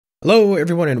Hello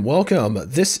everyone and welcome.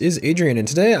 This is Adrian and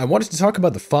today I wanted to talk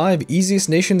about the 5 easiest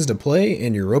nations to play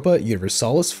in Europa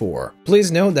Universalis IV.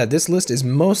 Please note that this list is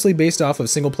mostly based off of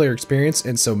single player experience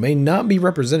and so may not be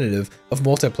representative of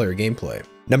multiplayer gameplay.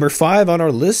 Number 5 on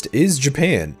our list is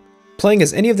Japan. Playing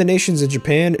as any of the nations in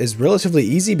Japan is relatively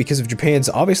easy because of Japan's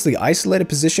obviously isolated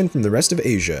position from the rest of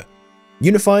Asia.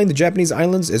 Unifying the Japanese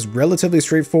islands is relatively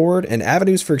straightforward, and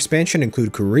avenues for expansion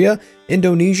include Korea,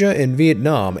 Indonesia, and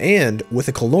Vietnam, and, with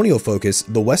a colonial focus,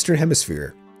 the Western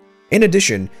Hemisphere. In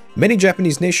addition, many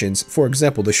Japanese nations, for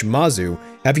example the Shimazu,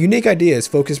 have unique ideas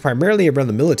focused primarily around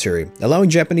the military, allowing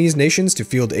Japanese nations to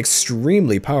field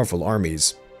extremely powerful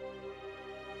armies.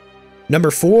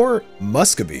 Number 4.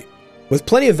 Muscovy. With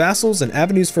plenty of vassals and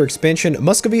avenues for expansion,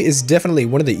 Muscovy is definitely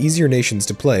one of the easier nations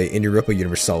to play in Europa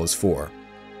Universalis IV.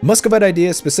 Muscovite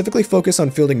ideas specifically focus on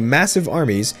fielding massive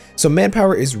armies, so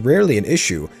manpower is rarely an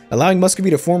issue, allowing Muscovy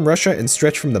to form Russia and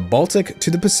stretch from the Baltic to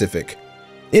the Pacific.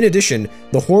 In addition,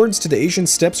 the hordes to the Asian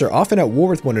steppes are often at war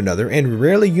with one another and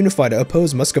rarely unify to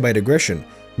oppose Muscovite aggression,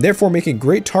 therefore making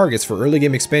great targets for early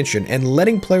game expansion and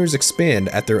letting players expand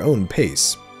at their own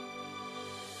pace.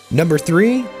 Number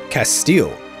 3.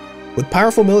 Castile. With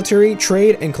powerful military,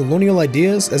 trade, and colonial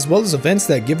ideas, as well as events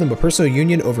that give them a personal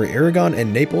union over Aragon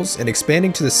and Naples and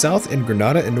expanding to the south in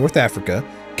Granada and North Africa,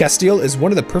 Castile is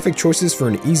one of the perfect choices for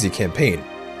an easy campaign.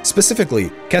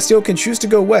 Specifically, Castile can choose to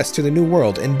go west to the New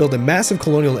World and build a massive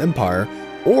colonial empire,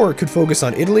 or could focus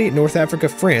on Italy, North Africa,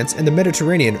 France, and the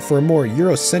Mediterranean for a more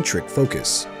Eurocentric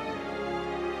focus.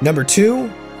 Number 2.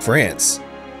 France.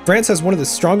 France has one of the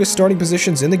strongest starting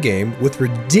positions in the game, with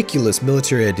ridiculous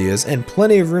military ideas and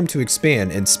plenty of room to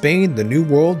expand in Spain, the New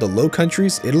World, the Low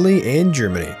Countries, Italy, and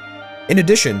Germany. In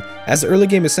addition, as the early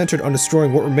game is centered on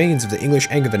destroying what remains of the English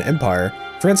Angevin Empire,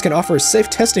 France can offer a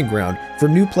safe testing ground for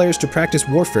new players to practice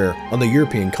warfare on the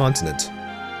European continent.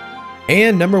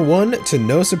 And number 1, to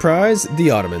no surprise, the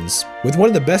Ottomans. With one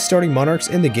of the best starting monarchs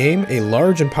in the game, a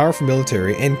large and powerful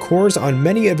military, and cores on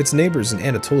many of its neighbors in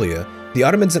Anatolia, the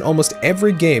Ottomans in almost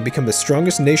every game become the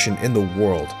strongest nation in the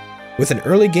world. With an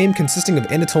early game consisting of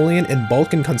Anatolian and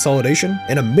Balkan consolidation,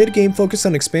 and a mid-game focus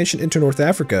on expansion into North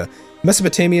Africa,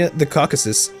 Mesopotamia, the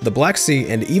Caucasus, the Black Sea,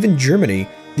 and even Germany,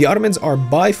 the Ottomans are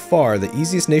by far the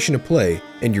easiest nation to play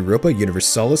in Europa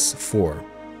Universalis IV.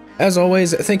 As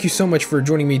always, thank you so much for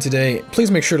joining me today.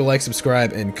 Please make sure to like,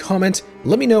 subscribe, and comment.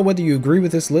 Let me know whether you agree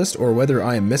with this list or whether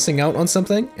I am missing out on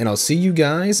something, and I'll see you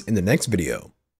guys in the next video.